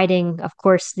riding, of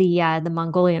course, the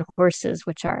Mongolian horses,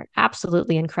 which are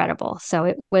absolutely incredible. So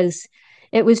it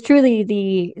was truly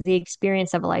the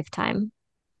experience of a lifetime.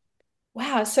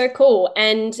 Wow, so cool.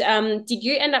 And did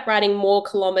you end up riding more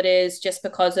kilometers just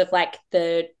because of like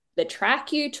the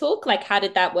track you took? Like how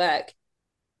did that work?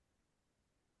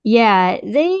 Yeah,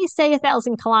 they say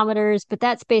 1,000 kilometers, but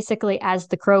that's basically as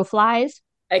the crow flies.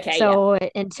 Okay, yeah. So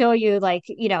until you like,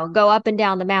 go up and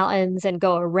down the mountains and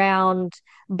go around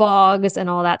bogs and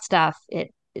all that stuff,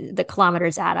 the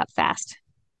kilometers add up fast.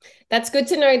 That's good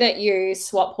to know that you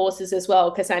swap horses as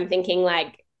well, because I'm thinking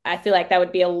like I feel like that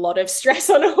would be a lot of stress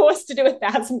on a horse to do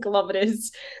 1,000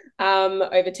 kilometers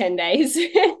over 10 days.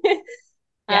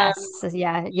 um, Yes.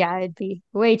 Yeah, yeah, it'd be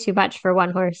way too much for one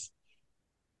horse.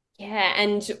 yeah,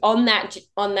 and on that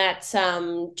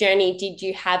journey, did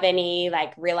you have any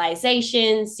like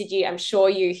realizations? I'm sure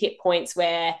you hit points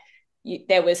where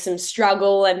there was some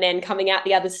struggle and then coming out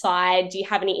the other side. Do you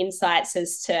have any insights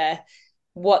as to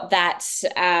what that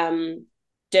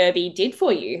derby did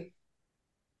for you?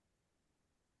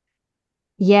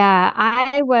 Yeah,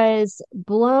 I was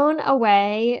blown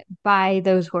away by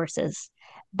those horses,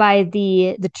 by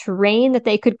the terrain that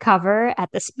they could cover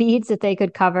at the speeds that they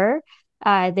could cover.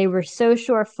 They were so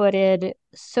sure-footed,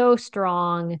 so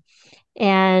strong,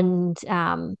 and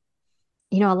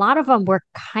a lot of them were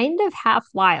kind of half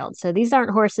wild. So these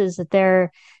aren't horses that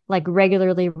they're like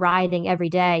regularly riding every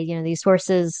day. These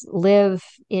horses live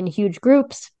in huge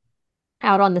groups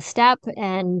out on the steppe,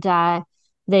 and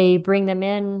they bring them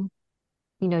in,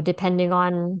 depending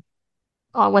on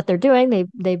what they're doing.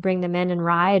 They bring them in and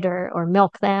ride or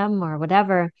milk them or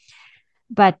whatever.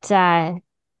 But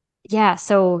yeah,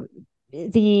 so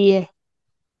the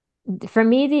for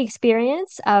me, the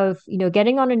experience of,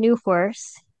 getting on a new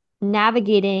horse,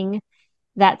 navigating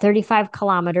that 35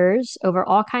 kilometers over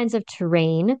all kinds of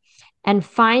terrain, and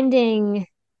finding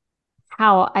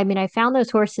I found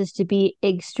those horses to be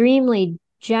extremely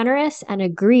generous and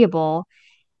agreeable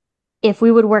if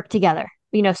we would work together.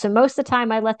 So most of the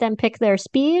time I let them pick their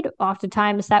speed.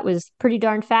 Oftentimes that was pretty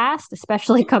darn fast,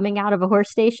 especially coming out of a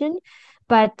horse station.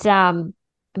 But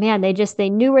man, they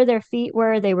knew where their feet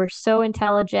were. They were so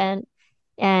intelligent,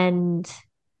 and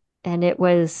it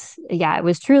was, yeah, it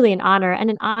was truly an honor, and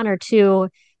an honor to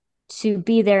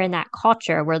be there in that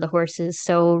culture where the horse is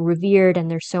so revered and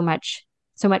there's so much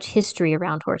history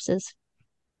around horses.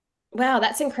 Wow,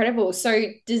 that's incredible. So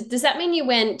does that mean you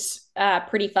went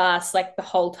pretty fast like the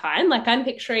whole time? Like I'm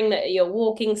picturing that you're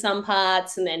walking some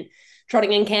parts and then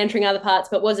trotting and cantering other parts,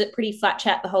 but was it pretty flat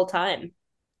chat the whole time?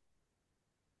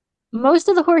 Most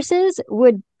of the horses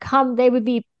they would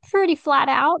be pretty flat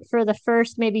out for the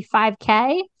first maybe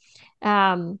 5K.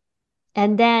 Um,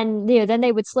 and then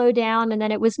they would slow down, and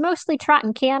then it was mostly trot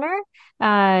and canter,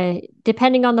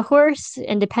 depending on the horse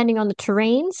and depending on the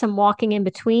terrain, some walking in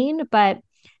between. But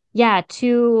yeah,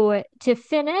 to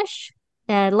finish,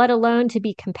 let alone to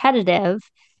be competitive,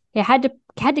 you had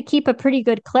to keep a pretty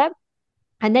good clip.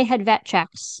 And they had vet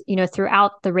checks,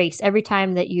 throughout the race. Every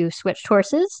time that you switched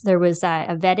horses, there was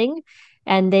a vetting,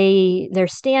 and their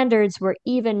standards were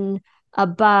even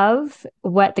above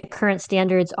what the current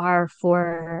standards are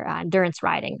for endurance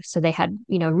riding. So they had,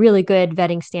 really good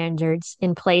vetting standards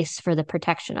in place for the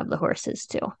protection of the horses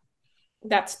too.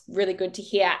 That's really good to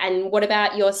hear. And what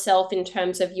about yourself in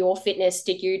terms of your fitness?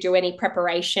 Did you do any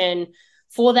preparation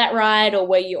for that ride, or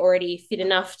were you already fit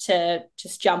enough to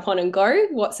just jump on and go?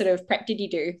 What sort of prep did you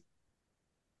do?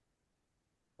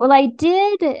 Well, I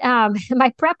did.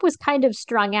 My prep was kind of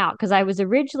strung out because I was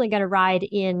originally going to ride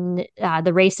in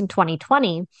the race in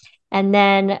 2020. And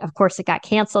then, of course, it got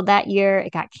canceled that year.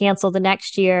 It got canceled the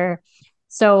next year.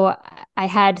 So I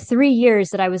had 3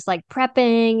 years that I was like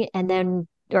prepping, and then,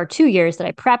 or 2 years that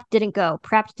I prepped, didn't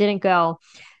go.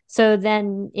 So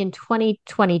then in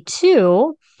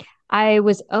 2022, I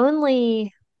was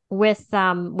only with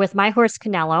my horse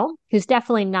Canelo, who's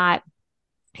definitely not,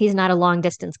 he's not a long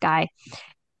distance guy,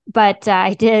 but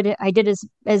I did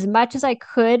as much as I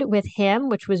could with him,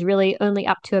 which was really only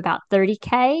up to about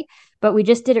 30K, but we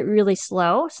just did it really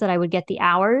slow so that I would get the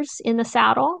hours in the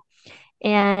saddle.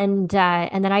 And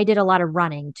then I did a lot of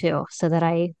running too, so that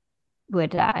I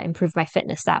would improve my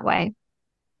fitness that way.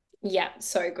 Yeah,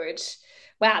 so good.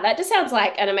 Wow, that just sounds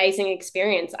like an amazing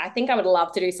experience. I think I would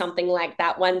love to do something like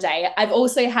that one day. I've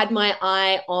also had my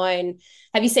eye on,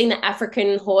 have you seen the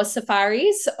African horse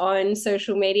safaris on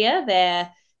social media?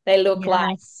 They look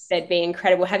like Yes. they'd be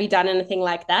incredible. Have you done anything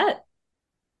like that?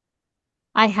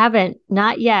 I haven't,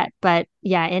 not yet, but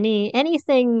yeah,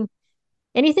 anything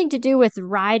to do with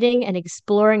riding and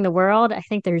exploring the world, I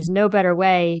think there's no better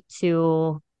way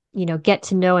to, get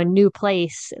to know a new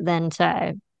place than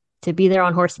to be there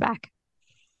on horseback.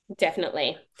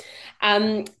 Definitely.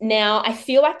 Now, I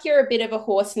feel like you're a bit of a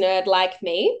horse nerd like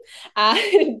me.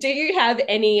 Do you have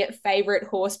any favorite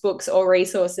horse books or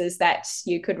resources that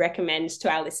you could recommend to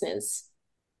our listeners?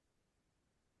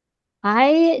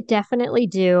 I definitely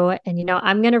do. And,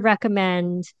 I'm going to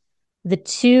recommend the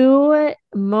two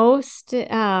most,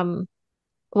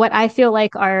 what I feel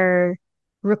like are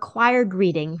required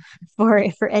reading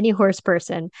for any horse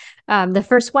person. The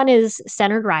first one is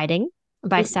Centered Riding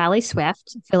by Sally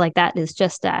Swift. I feel like that is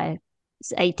just a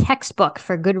textbook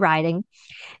for good riding.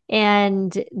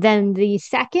 And then the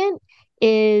second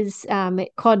is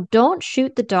called Don't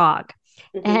Shoot the Dog.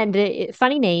 Mm-hmm. And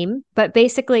funny name, but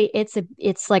basically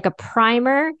it's like a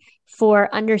primer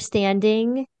for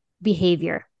understanding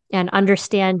behavior and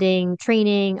understanding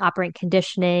training, operant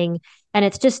conditioning. And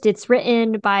it's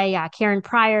written by Karen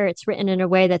Pryor. It's written in a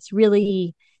way that's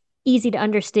really easy to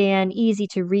understand, easy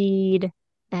to read.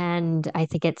 And I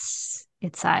think it's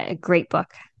a great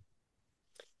book.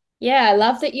 Yeah, I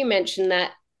love that you mentioned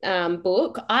that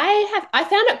book. I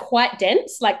found it quite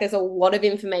dense. Like there's a lot of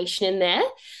information in there,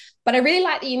 but I really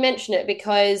like that you mentioned it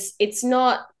because it's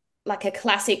not like a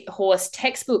classic horse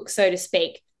textbook, so to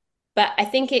speak. But I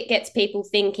think it gets people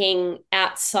thinking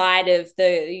outside of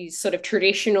the sort of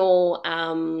traditional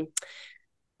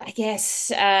I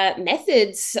guess,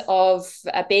 methods of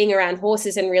being around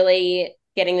horses and really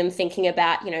getting them thinking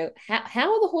about,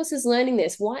 how are the horses learning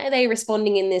this? Why are they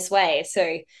responding in this way?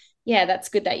 So, yeah, that's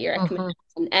good that you recommend.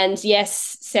 Mhm. And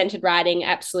yes, centered riding,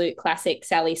 absolute classic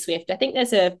Sally Swift. I think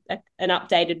there's an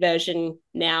updated version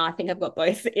now. I think I've got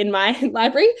both in my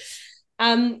library.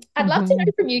 I'd love to know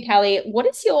Mhm. from you, Callie, what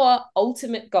is your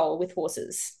ultimate goal with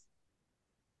horses?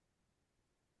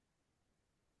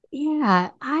 Yeah,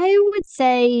 I would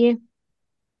say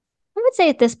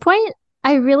at this point,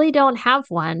 I really don't have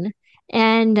one.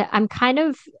 And I'm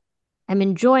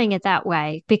enjoying it that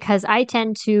way because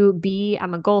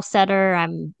I'm a goal setter.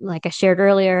 I'm, like I shared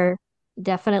earlier,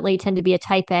 definitely tend to be a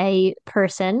type A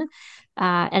person.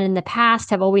 And in the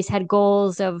past have always had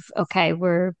goals of, okay,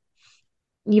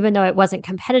 even though it wasn't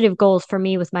competitive goals for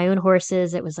me with my own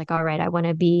horses, it was like, all right, I want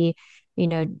to be,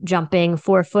 jumping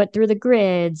 4 foot through the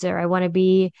grids, or I want to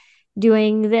be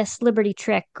doing this liberty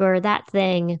trick or that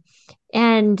thing.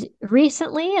 And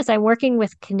recently, as I'm working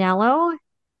with Canelo,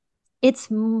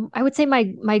 I would say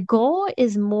my goal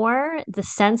is more the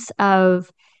sense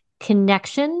of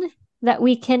connection that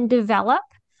we can develop.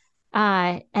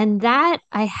 And that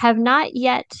I have not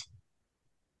yet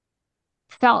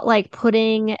felt like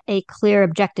putting a clear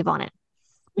objective on it.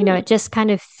 Hmm. It just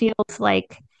kind of feels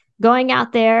like going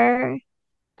out there,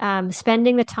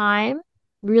 spending the time,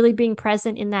 really being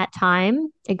present in that time,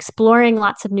 exploring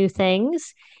lots of new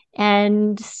things,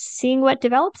 and seeing what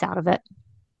develops out of it.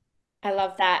 I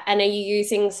love that. And are you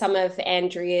using some of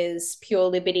Andrea's Pure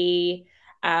Liberty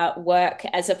work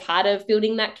as a part of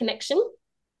building that connection?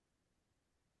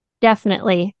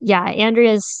 Definitely. Yeah.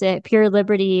 Andrea's Pure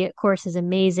Liberty course is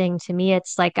amazing. To me,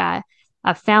 it's like a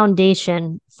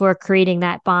foundation for creating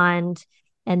that bond.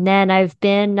 And then I've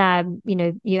been,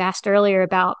 you asked earlier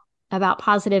about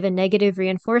positive and negative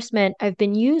reinforcement. I've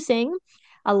been using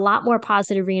a lot more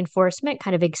positive reinforcement,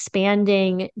 kind of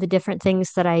expanding the different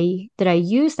things that I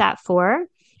use that for.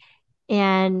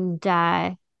 And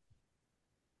yeah,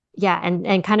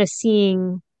 and kind of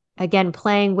seeing again,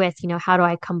 playing with, how do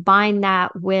I combine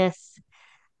that with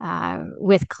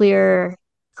clear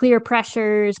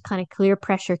pressures, kind of clear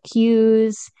pressure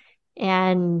cues,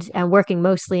 and working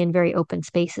mostly in very open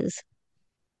spaces.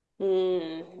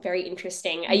 Very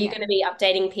interesting. Are you Yeah. going to be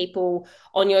updating people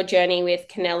on your journey with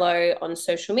Canelo on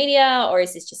social media, or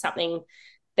is this just something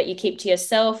that you keep to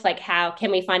yourself? Like, how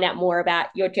can we find out more about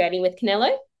your journey with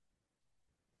Canelo?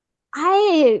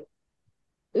 I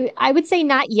I would say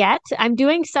not yet. I'm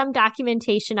doing some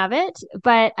documentation of it,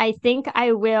 but I think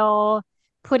I will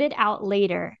put it out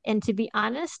later. And to be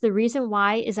honest, the reason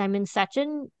why is I'm in such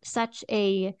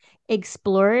a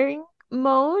exploring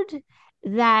mode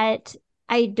that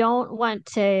I don't want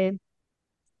to.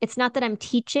 It's not that I'm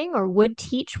teaching or would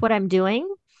teach what I'm doing.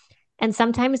 And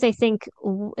sometimes I think,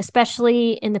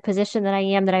 especially in the position that I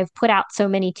am, that I've put out so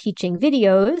many teaching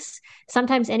videos,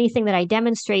 sometimes anything that I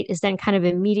demonstrate is then kind of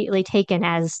immediately taken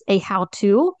as a how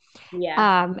to.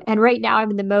 Yeah. And right now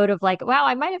I'm in the mode of like, wow,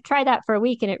 I might have tried that for a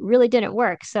week and it really didn't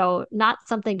work. So, not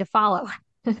something to follow.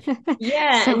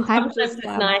 Yeah, So, and I'm sometimes just, it's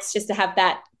nice just to have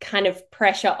that kind of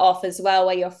pressure off as well,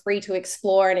 where you're free to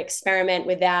explore and experiment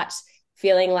without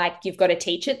feeling like you've got to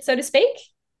teach it, so to speak.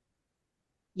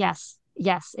 yes,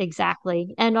 yes,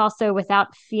 exactly. And also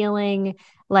without feeling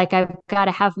like I've got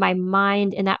to have my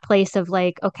mind in that place of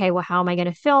like, okay, well, how am I going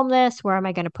to film this? Where am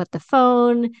I going to put the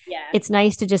phone? Yeah. It's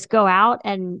nice to just go out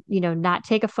and, not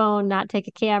take a phone, not take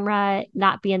a camera,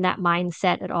 not be in that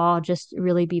mindset at all, just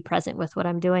really be present with what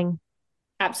I'm doing.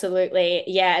 Absolutely.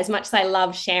 Yeah. As much as I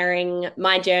love sharing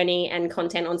my journey and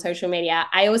content on social media,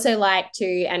 I also like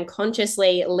to and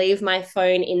consciously leave my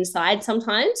phone inside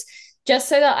sometimes just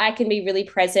so that I can be really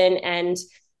present and,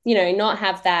 not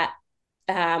have that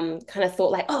kind of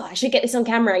thought like, oh, I should get this on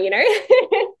camera.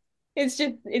 It's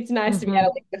nice to be able Mhm.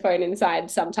 to leave the phone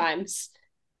inside sometimes.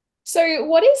 So,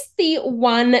 what is the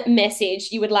one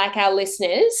message you would like our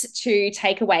listeners to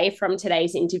take away from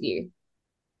today's interview?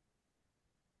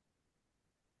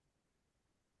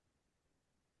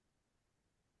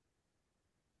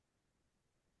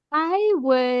 I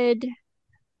would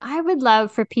I would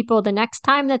love for people the next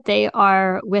time that they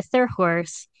are with their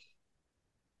horse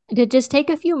to just take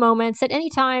a few moments at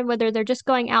any time, whether they're just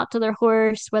going out to their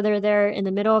horse, whether they're in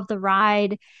the middle of the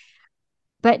ride,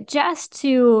 but just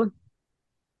to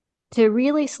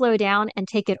really slow down and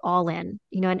take it all in.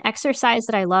 An exercise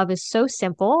that I love is so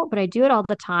simple, but I do it all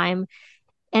the time.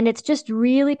 And it's just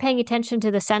really paying attention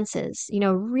to the senses,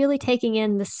 really taking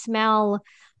in the smell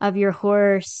of your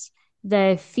horse,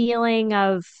 the feeling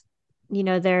of,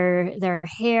 their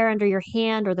hair under your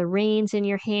hand or the reins in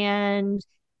your hand,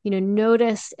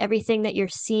 notice everything that you're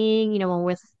seeing.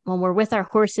 When we're with our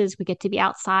horses, we get to be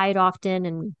outside often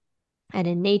and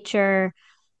in nature,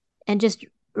 and just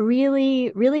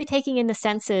really, really taking in the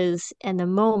senses and the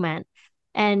moment.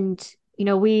 And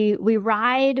we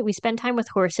spend time with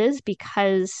horses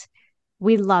because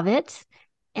we love it.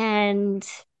 And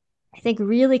I think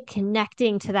really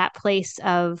connecting to that place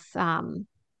of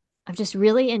just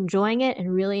really enjoying it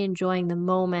and really enjoying the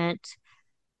moment,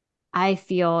 I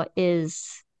feel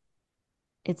it's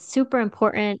super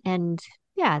important. And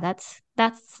yeah, that's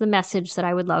the message that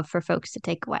I would love for folks to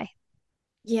take away.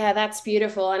 Yeah, that's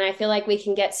beautiful. And I feel like we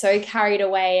can get so carried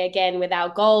away again with our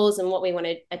goals and what we want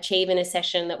to achieve in a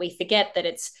session that we forget that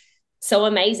it's so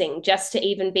amazing just to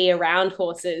even be around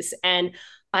horses. And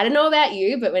I don't know about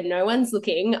you, but when no one's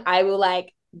looking, I will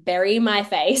like bury my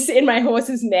face in my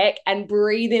horse's neck and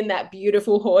breathe in that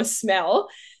beautiful horse smell.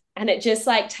 And it just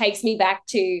like takes me back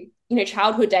to,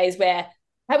 childhood days where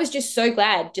I was just so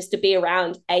glad just to be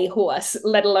around a horse,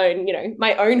 let alone,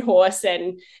 my own horse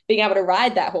and being able to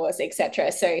ride that horse,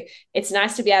 etc. So it's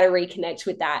nice to be able to reconnect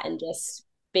with that and just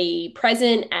be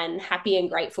present and happy and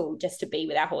grateful just to be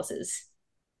with our horses.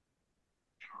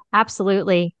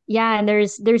 Absolutely. Yeah, and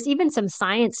there's even some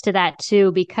science to that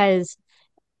too, because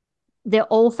the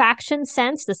olfaction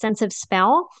sense, the sense of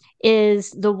smell,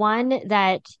 is the one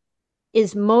that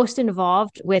is most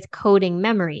involved with coding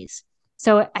memories.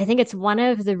 So I think it's one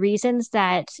of the reasons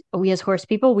that we as horse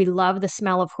people, we love the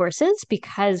smell of horses,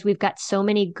 because we've got so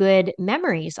many good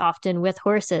memories often with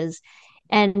horses.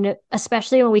 And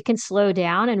especially when we can slow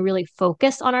down and really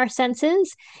focus on our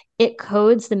senses, it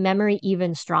codes the memory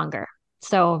even stronger.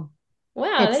 So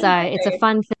Wow, there it's you it's a go.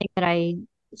 fun thing that I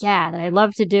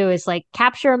love to do, is like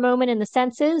capture a moment in the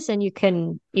senses, and you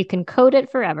can code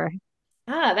it forever.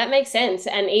 Ah, that makes sense.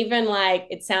 And even like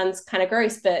it sounds kind of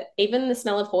gross, but even the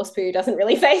smell of horse poo doesn't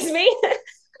really faze me.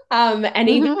 And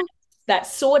even Hmm. that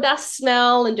sawdust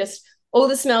smell and just all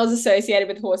the smells associated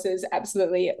with horses,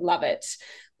 absolutely love it.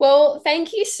 Well,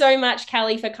 thank you so much,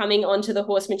 Callie, for coming on to the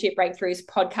Horsemanship Breakthroughs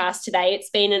podcast today. It's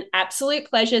been an absolute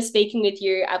pleasure speaking with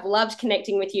you. I've loved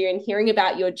connecting with you and hearing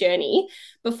about your journey.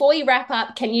 Before we wrap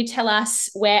up, can you tell us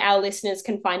where our listeners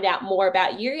can find out more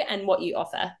about you and what you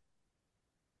offer?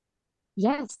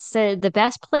 Yes, so the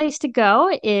best place to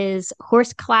go is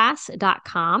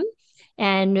horseclass.com.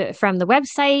 And from the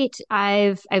website,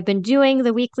 I've been doing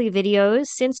the weekly videos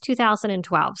since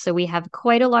 2012. So we have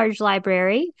quite a large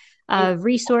library of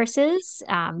resources.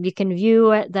 You can view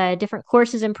the different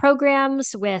courses and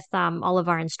programs with all of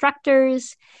our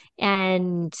instructors,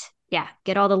 and yeah,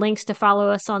 get all the links to follow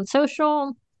us on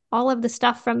social, all of the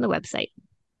stuff from the website.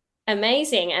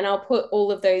 Amazing. And I'll put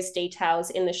all of those details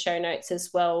in the show notes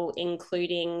as well,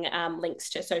 including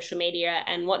links to social media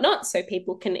and whatnot, so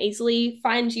people can easily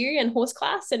find you and Horse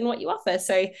Class and what you offer.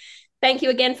 So thank you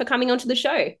again for coming onto the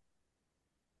show.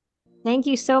 Thank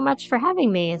you so much for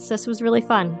having me. This was really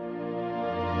fun.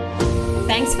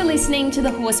 Thanks for listening to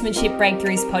the Horsemanship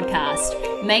Breakthroughs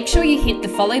podcast. Make sure you hit the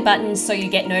follow button so you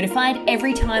get notified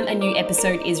every time a new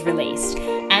episode is released.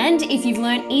 And if you've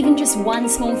learned even just one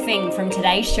small thing from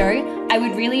today's show, I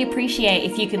would really appreciate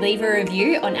if you could leave a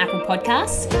review on Apple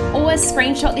Podcasts or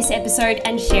screenshot this episode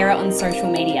and share it on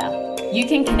social media. You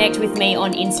can connect with me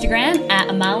on Instagram at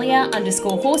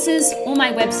Amalia_horses or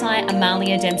my website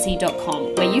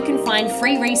amaliadempsey.com, where you can find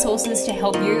free resources to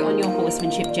help you on your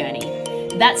horsemanship journey.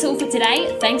 That's all for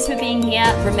today. Thanks for being here.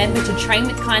 Remember to train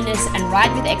with kindness and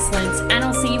ride with excellence, and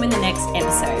I'll see you in the next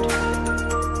episode.